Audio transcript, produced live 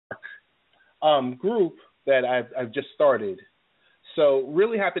group that I've just started. So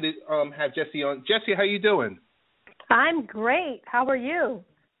really happy to have Jessie on. Jessie, how you doing? I'm great. How are you?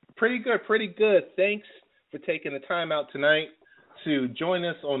 Pretty good. Thanks for taking the time out tonight to join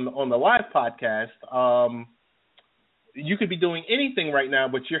us on the live podcast. You could be doing anything right now,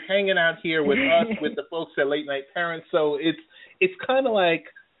 but you're hanging out here with us, with the folks at Late Night Parents. So it's kind of like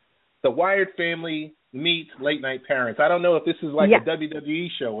the Wired family meets Late Night Parents. I don't know if this is like a WWE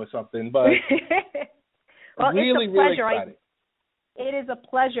show or something, but well, really excited. It is a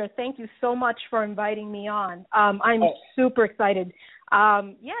pleasure. Thank you so much for inviting me on. I'm super excited.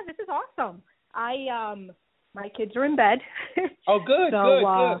 This is awesome. My kids are in bed. Oh, good,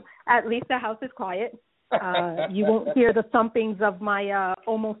 good. At least the house is quiet. You won't hear the thumpings of my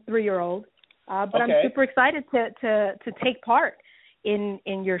almost 3-year-old. But I'm super excited to take part in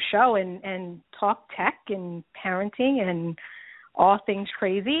your show and talk tech and parenting and all things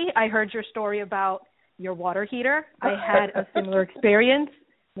crazy. I heard your story about your water heater. I had a similar experience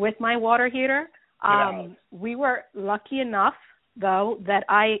with my water heater. We were lucky enough, though, that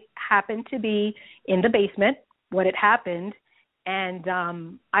I happened to be in the basement when it happened, and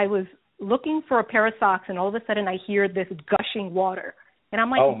I was looking for a pair of socks, and all of a sudden I hear this gushing water. And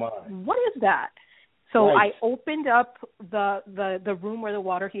I'm like, what is that? So I opened up the room where the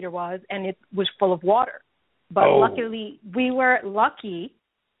water heater was, and it was full of water. But luckily, we were lucky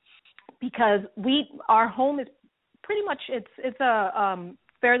because our home is pretty much, it's a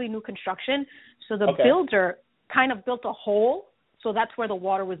fairly new construction. So the builder kind of built a hole, so that's where the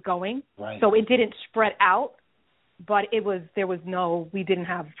water was going. Right. So it didn't spread out, but we didn't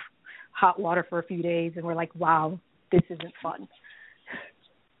have hot water for a few days, and we're like, wow, this isn't fun.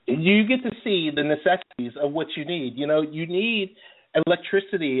 You get to see the necessities of what you need. You know, you need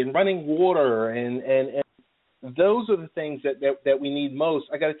electricity and running water, and those are the things that we need most.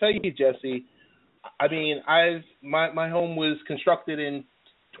 I got to tell you, Jessie, I mean, my home was constructed in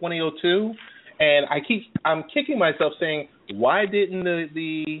 2002, and I'm kicking myself saying, why didn't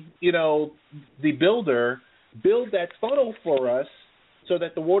the builder build that funnel for us so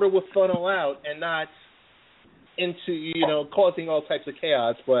that the water would funnel out and not into, causing all types of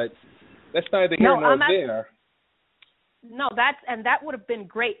chaos? But that's neither here nor there. No, that would have been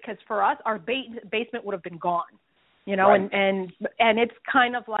great, because for us, our basement would have been gone, and it's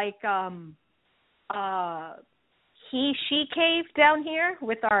kind of like she cave down here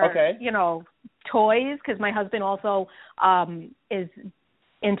with our toys, because my husband also is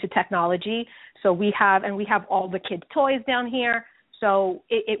into technology, so we have all the kids' toys down here. So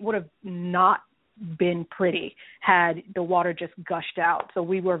it would have not been pretty had the water just gushed out. So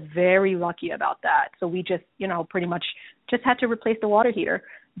we were very lucky about that. So we just, pretty much just had to replace the water heater.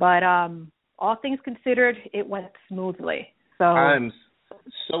 But all things considered, it went smoothly. So I'm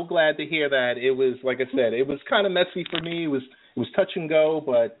so glad to hear that. It was, like I said, it was kind of messy for me. It was touch and go,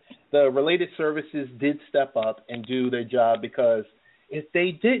 but the related services did step up and do their job, because if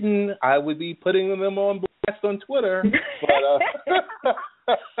they didn't, I would be putting them on blast on Twitter.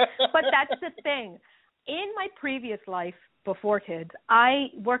 But that's the thing. In my previous life, before kids, I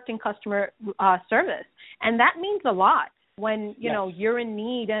worked in customer service, and that means a lot when, you're in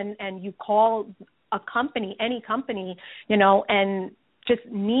need and you call a company, any company, and just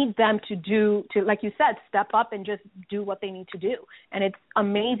need them to, like you said, step up and just do what they need to do. And it's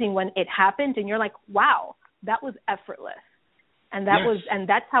amazing when it happens and you're like, wow, that was effortless. And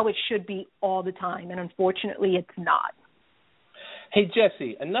that's how it should be all the time. And unfortunately, it's not. Hey,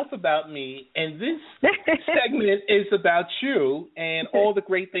 Jessie, enough about me. And this segment is about you and all the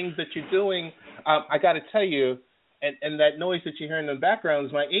great things that you're doing. I got to tell you, and that noise that you hear in the background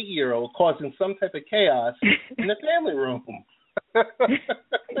is my 8-year-old causing some type of chaos in the family room.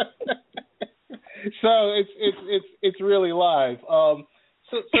 So it's really live. So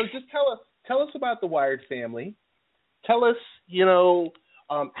just tell us about the Wired family. Tell us,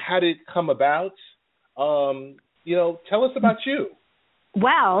 how did it come about? Tell us about you.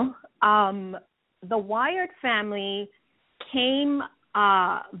 Well, the Wired family came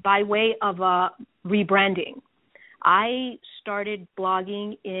by way of a rebranding. I started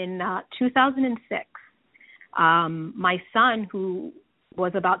blogging in 2006. My son, who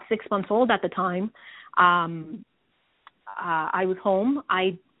was about 6 months old at the time, I was home.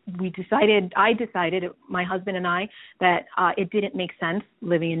 I decided, my husband and I, that it didn't make sense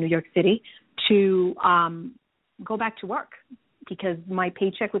living in New York City to go back to work, because my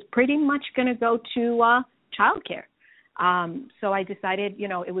paycheck was pretty much going to go to childcare. So I decided,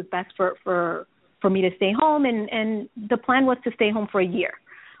 it was best for me to stay home, and the plan was to stay home for a year.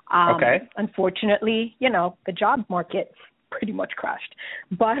 Unfortunately, the job market pretty much crashed.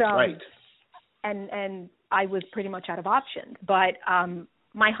 But and I was pretty much out of options. But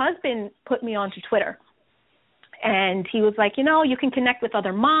my husband put me onto Twitter, and he was like, you can connect with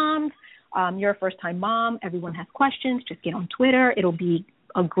other moms. You're a first-time mom. Everyone has questions. Just get on Twitter. It'll be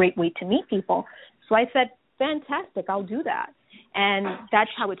a great way to meet people. So I said, fantastic, I'll do that. And that's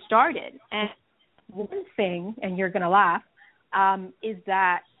how it started. And one thing, and you're going to laugh, is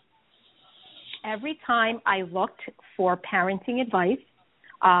that every time I looked for parenting advice,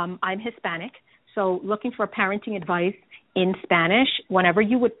 I'm Hispanic, so looking for parenting advice in Spanish, whenever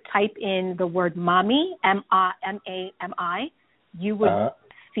you would type in the word mommy, M-A-M-I, you would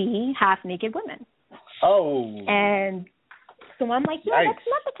see half-naked women. Oh. And so I'm like, that's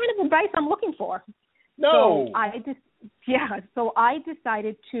not the kind of advice I'm looking for. No. So I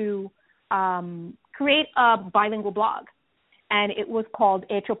decided to create a bilingual blog, and it was called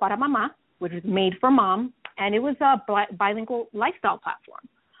Hecho Para Mamá, which is made for mom, and it was a bilingual lifestyle platform.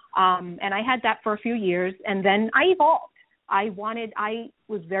 And I had that for a few years, and then I evolved. I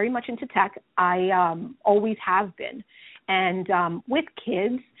was very much into tech. I always have been. And with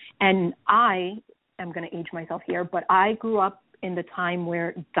kids, and I am going to age myself here, but I grew up in the time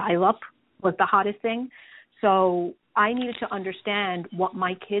where dial-up was the hottest thing. So I needed to understand what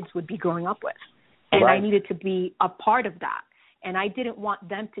my kids would be growing up with. And I needed to be a part of that. And I didn't want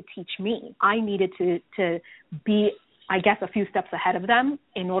them to teach me. I needed to be, I guess, a few steps ahead of them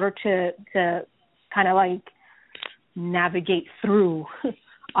in order to kind of like navigate through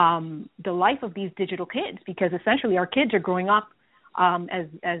the life of these digital kids, because essentially our kids are growing up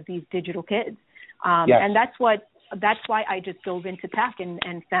as these digital kids. And that's why I just dove into tech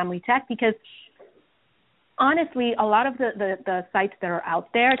and family tech, because honestly, a lot of the sites that are out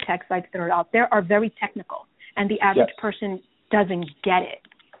there, tech sites that are out there, are very technical, and the average person doesn't get it.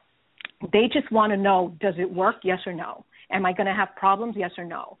 They just want to know, does it work? Yes or no? Am I going to have problems? Yes or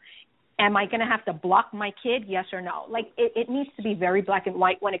no? Am I going to have to block my kid? Yes or no? Like, it needs to be very black and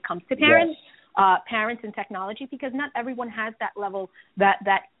white when it comes to parents, parents and technology, because not everyone has that level, that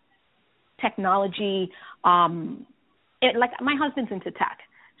technology. Like, my husband's into tech,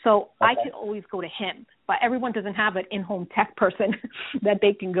 so I can always go to him, but everyone doesn't have an in-home tech person that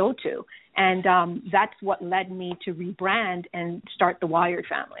they can go to. And that's what led me to rebrand and start the Wired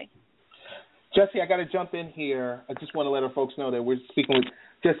family. Jessie, I got to jump in here. I just want to let our folks know that we're speaking with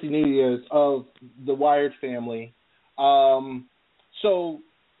Jessie Nuez of the Wired family. So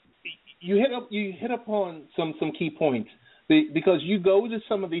you hit upon some key points, because you go to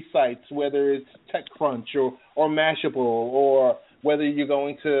some of these sites, whether it's TechCrunch or Mashable, or whether you're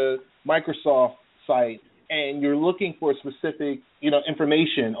going to Microsoft site and you're looking for specific,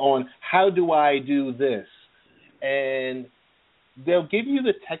 information on how do I do this, and they'll give you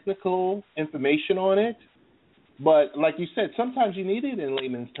the technical information on it, but like you said, sometimes you need it in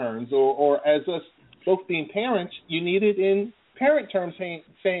layman's terms, or as us both being parents, you need it in parent terms,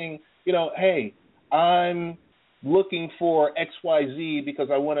 saying, hey, I'm looking for XYZ because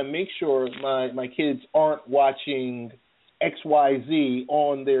I want to make sure my kids aren't watching XYZ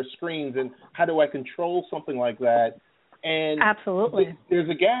on their screens, and how do I control something like that? And absolutely, there's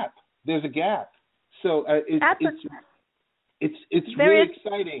a gap. So it's really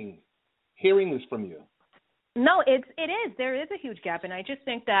exciting hearing this from you. No, it is. There is a huge gap, and I just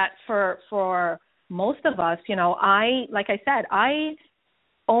think that for most of us, like I said, I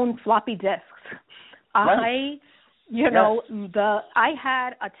own floppy disks. Right. I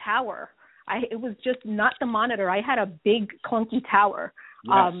had a tower. It was just not the monitor. I had a big clunky tower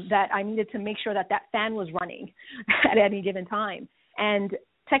that I needed to make sure that fan was running at any given time. And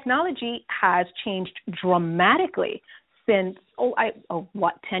technology has changed dramatically since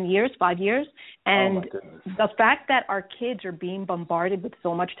 10 years, 5 years, and the fact that our kids are being bombarded with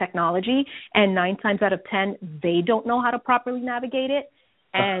so much technology, and 9 times out of 10 they don't know how to properly navigate it,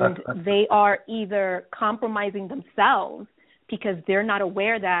 and they are either compromising themselves because they're not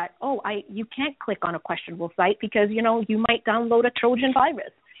aware that you can't click on a questionable site because you might download a Trojan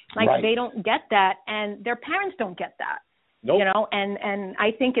virus. They don't get that, and their parents don't get that. Nope. And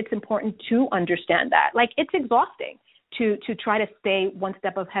I think it's important to understand that. Like, it's exhausting to try to stay one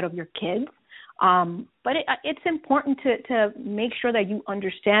step ahead of your kids. But it's important to make sure that you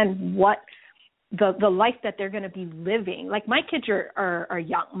understand what the life that they're going to be living. Like, my kids are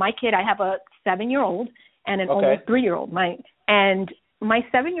young. My kid, I have a 7-year-old and an almost 3-year-old. And my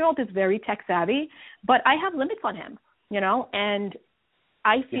 7-year-old is very tech savvy, but I have limits on him, and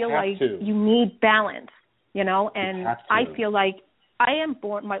I feel like you need balance, and I feel like I am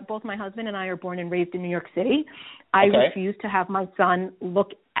born, both my husband and I are born and raised in New York City. I refuse to have my son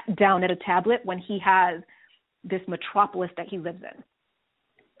look down at a tablet when he has this metropolis that he lives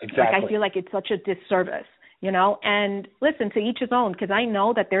in. Exactly. Like, I feel like it's such a disservice, you know. And listen, to each his own, because I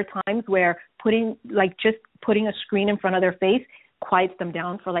know that there are times where just putting a screen in front of their face quiets them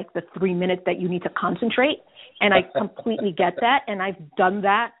down for like the 3 minutes that you need to concentrate. And I completely get that, and I've done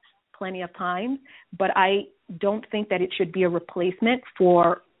that plenty of times, but I don't think that it should be a replacement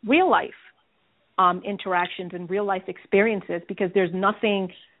for real life interactions and real life experiences, because there's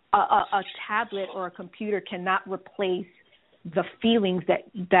nothing, a tablet or a computer cannot replace the feelings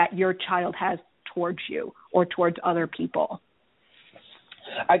that your child has towards you or towards other people.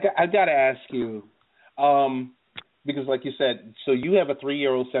 I got to ask you, because like you said, so you have a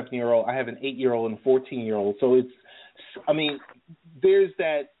 3-year-old, 7-year-old, I have an 8-year-old and a 14-year-old. So there's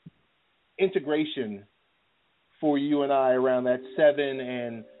that integration for you and I around that 7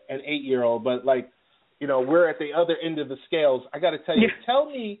 and 8-year-old. But we're at the other end of the scales. I got to tell you, tell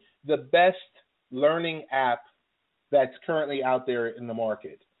me the best learning app that's currently out there in the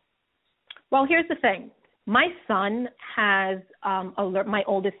market. Well, here's the thing. My son has, my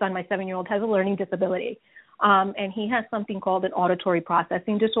oldest son, my 7-year-old, has a learning disability. And he has something called an auditory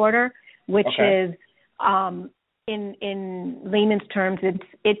processing disorder, which is, in layman's terms,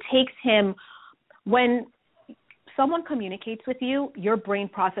 it takes him, when someone communicates with you, your brain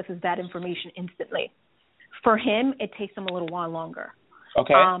processes that information instantly. For him, it takes him a little while longer.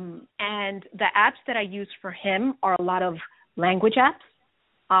 Okay. And the apps that I use for him are a lot of language apps.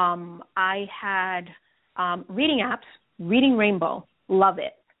 I had reading apps, Reading Rainbow, love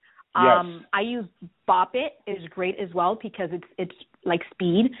it. Yes. I use Bop It, is great as well because it's like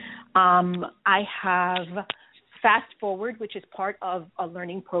speed. I have Fast Forward, which is part of a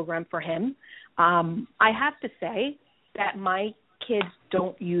learning program for him. I have to say that my kids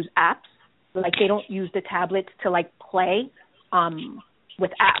don't use apps. Like, they don't use the tablets to like play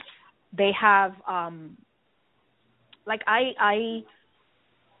with apps. They have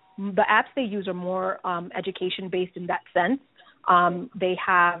the apps they use are more education based in that sense. They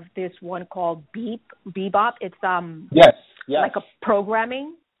have this one called Bebop. It's yes. like a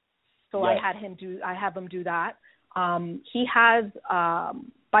programming. So yes. I have him do that. He has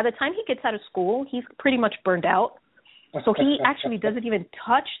by the time he gets out of school, he's pretty much burned out. So he actually doesn't even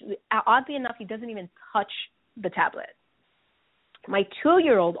touch. Oddly enough, he doesn't even touch the tablet. My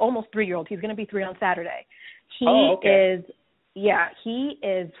 2-year-old, almost 3-year-old, he's going to be 3 on Saturday. He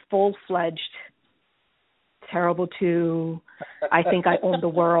is full-fledged terrible to, I think I own the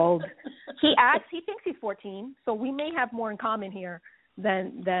world. He thinks he's 14, so we may have more in common here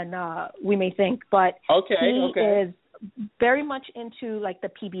than we may think. But he is very much into like the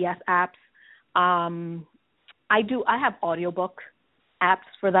PBS apps. I have audiobook apps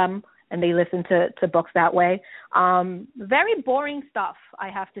for them, and they listen to books that way. Very boring stuff, I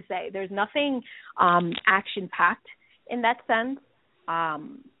have to say. There's nothing action-packed in that sense.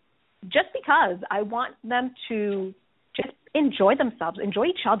 Just because I want them to just enjoy themselves, enjoy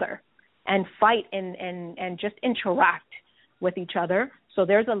each other, and fight and just interact with each other. So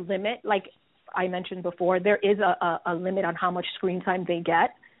there's a limit, like I mentioned before, there is a limit on how much screen time they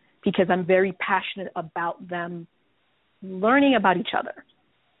get, because I'm very passionate about them learning about each other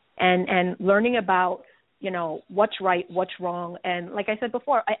and learning about, what's right, what's wrong. And like I said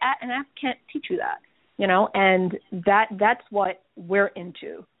before, an app can't teach you that, and that's what we're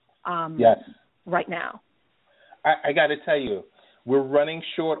into yes. right now. I got to tell you, we're running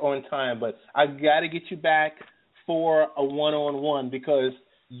short on time, but I got to get you back for a one-on-one, because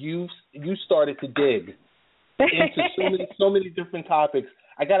you started to dig into so many different topics.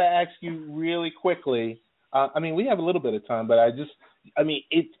 I got to ask you really quickly. We have a little bit of time, but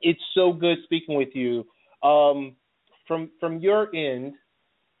it's so good speaking with you. From your end,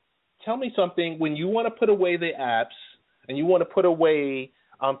 tell me something. When you want to put away the apps and you want to put away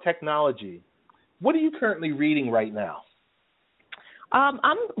technology, what are you currently reading right now?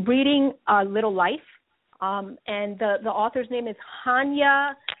 I'm reading Little Life, and the author's name is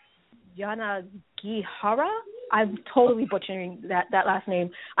Hanya Yanagihara. I'm totally butchering that last name.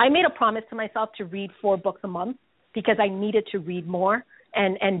 I made a promise to myself to read 4 books a month because I needed to read more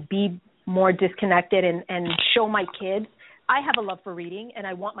and be more disconnected and show my kids. I have a love for reading, and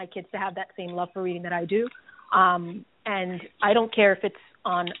I want my kids to have that same love for reading that I do. And I don't care if it's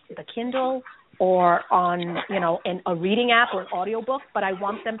on the Kindle or on, in a reading app or an audiobook, but I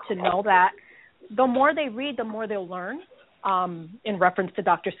want them to know that the more they read, the more they'll learn, in reference to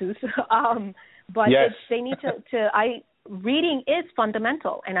Dr. Seuss. But yes. They need reading is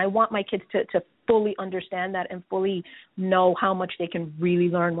fundamental, and I want my kids to fully understand that and fully know how much they can really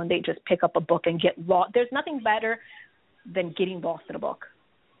learn when they just pick up a book and get lost. There's nothing better than getting lost in a book.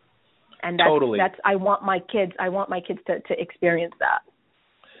 And totally. I want my kids to experience that.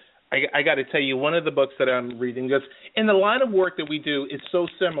 I got to tell you, one of the books that I'm reading, just in the line of work that we do, is so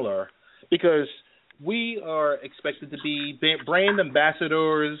similar because we are expected to be brand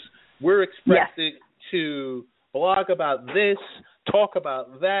ambassadors. We're expected to blog about this, talk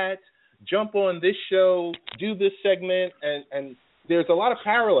about that, jump on this show, do this segment, and there's a lot of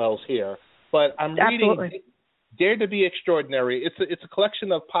parallels here. But I'm reading Dare to Be Extraordinary. It's a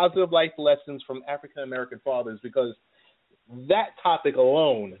collection of positive life lessons from African American fathers, because that topic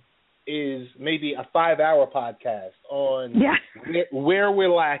alone is maybe a 5-hour podcast on where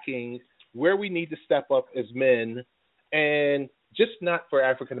we're lacking, where we need to step up as men, and just not for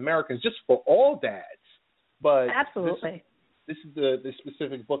African Americans, just for all dads. But absolutely, this is the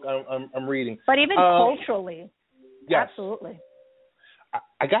specific book I'm reading. But even culturally, absolutely.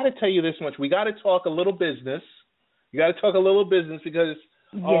 I got to tell you this much: we got to talk a little business. You got to talk a little business because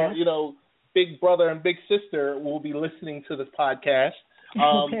big brother and big sister will be listening to this podcast.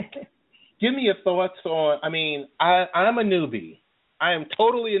 Give me your thoughts on, I'm a newbie. I am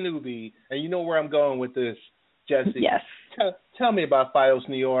totally a newbie, and you know where I'm going with this, Jessie. Yes. Tell me about FIOS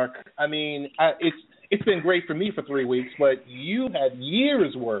New York. It's been great for me for 3 weeks, but you had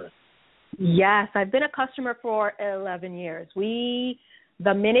years worth. Yes, I've been a customer for 11 years.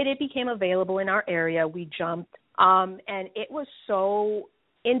 The minute it became available in our area, we jumped, and it was so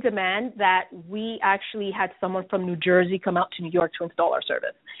in demand that we actually had someone from New Jersey come out to New York to install our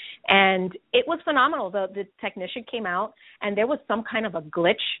service. And it was phenomenal. The technician came out, and there was some kind of a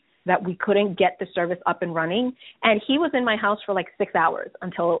glitch that we couldn't get the service up and running. And he was in my house for like 6 hours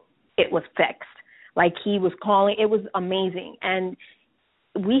until it was fixed. Like, he was calling. It was amazing. And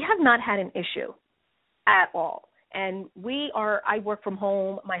we have not had an issue at all. And I work from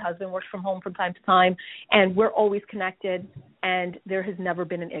home. My husband works from home from time to time, and we're always connected, and there has never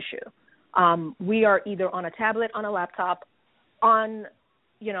been an issue. We are either on a tablet, on a laptop, on,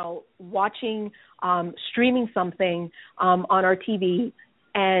 watching, streaming something on our TV,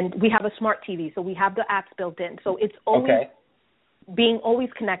 and we have a smart TV, so we have the apps built in. So it's always being always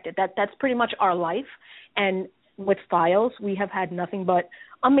connected. That's pretty much our life. And with FIOS, we have had nothing but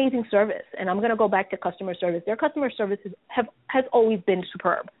amazing service. And I'm going to go back to customer service. Their customer service has always been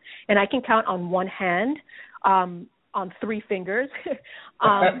superb. And I can count on one hand, on 3 fingers,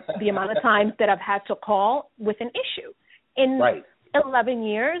 the amount of times that I've had to call with an issue. In 11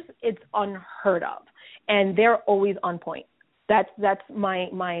 years, it's unheard of. And they're always on point. That's my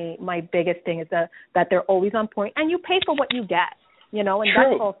biggest thing, is that they're always on point. And you pay for what you get. And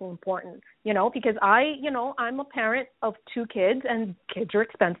that's also important, because I'm a parent of 2 kids, and kids are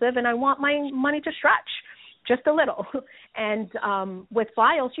expensive, and I want my money to stretch just a little. And with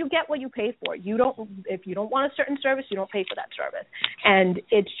FIOS, you get what you pay for. If you don't want a certain service, you don't pay for that service. And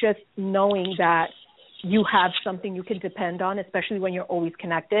it's just knowing that you have something you can depend on, especially when you're always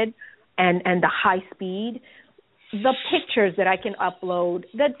connected, and the high speed, the pictures that I can upload,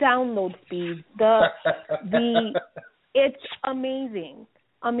 the download speed, it's amazing.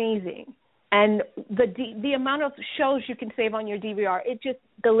 And the amount of shows you can save on your DVR,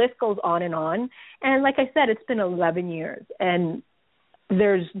 the list goes on. And like I said, it's been 11 years, and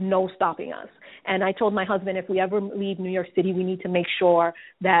there's no stopping us. And I told my husband, if we ever leave New York City, we need to make sure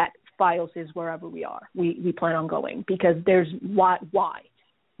that FIOS is wherever we are. We plan on going, because there's why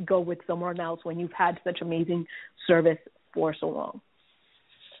go with someone else when you've had such amazing service for so long.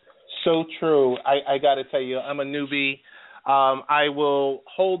 So true. I got to tell you, I'm a newbie. I will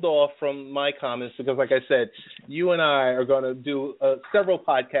hold off from my comments because, like I said, you and I are going to do several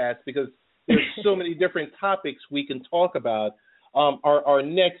podcasts because there's so many different topics we can talk about. Our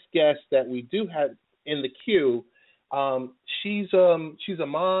next guest that we do have in the queue, she's a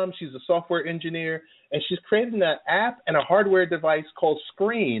mom, she's a software engineer, and she's created an app and a hardware device called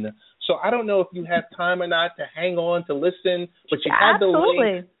Screen. So I don't know if you have time or not to hang on to listen, but you have the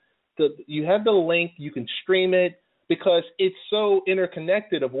link. You have the link. You can stream it because it's so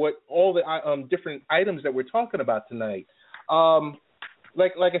interconnected of what all the different items that we're talking about tonight.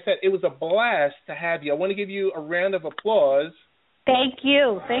 Like I said, it was a blast to have you. I want to give you a round of applause. Thank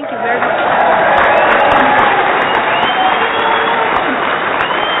you. Thank you very much.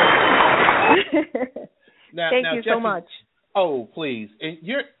 Thank you so much. Oh, please.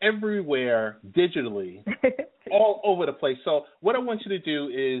 You're everywhere digitally, all over the place. So what I want you to do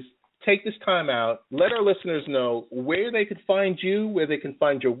is take this time out, let our listeners know where they can find you, where they can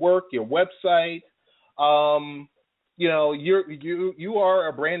find your work, your website. You are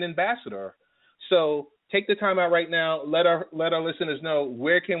a brand ambassador. So take the time out right now. Let our listeners know,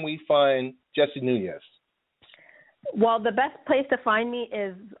 where can we find Jessie Nuez? Well, the best place to find me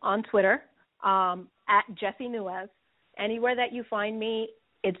is on Twitter, at Jessie Nuez. Anywhere that you find me,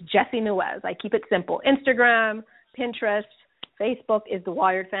 it's Jessie Nuez. I keep it simple. Instagram, Pinterest, Facebook is The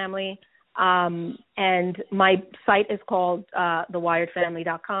Wired Family. And my site is called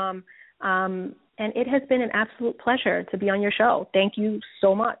thewiredfamily.com. And it has been an absolute pleasure to be on your show. Thank you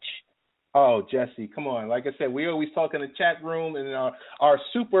so much. Oh, Jessie, come on. Like I said, we always talk in the chat room and in our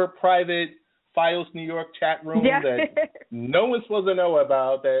super private FIOS New York chat room that no one's supposed to know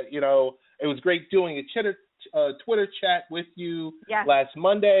about. That, you know, it was great doing a Twitter chat with you last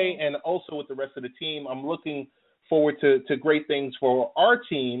Monday and also with the rest of the team. I'm looking forward to great things for our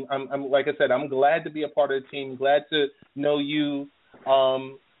team. I'm like I said, I'm glad to be a part of the team, glad to know you.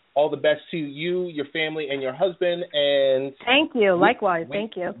 All the best to you, your family, and your husband. And thank you. Likewise.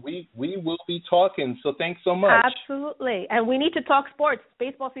 Thank you. We will be talking. So thanks so much. Absolutely. And we need to talk sports.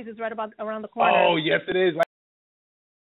 Baseball season is right around the corner. Oh, yes, it is.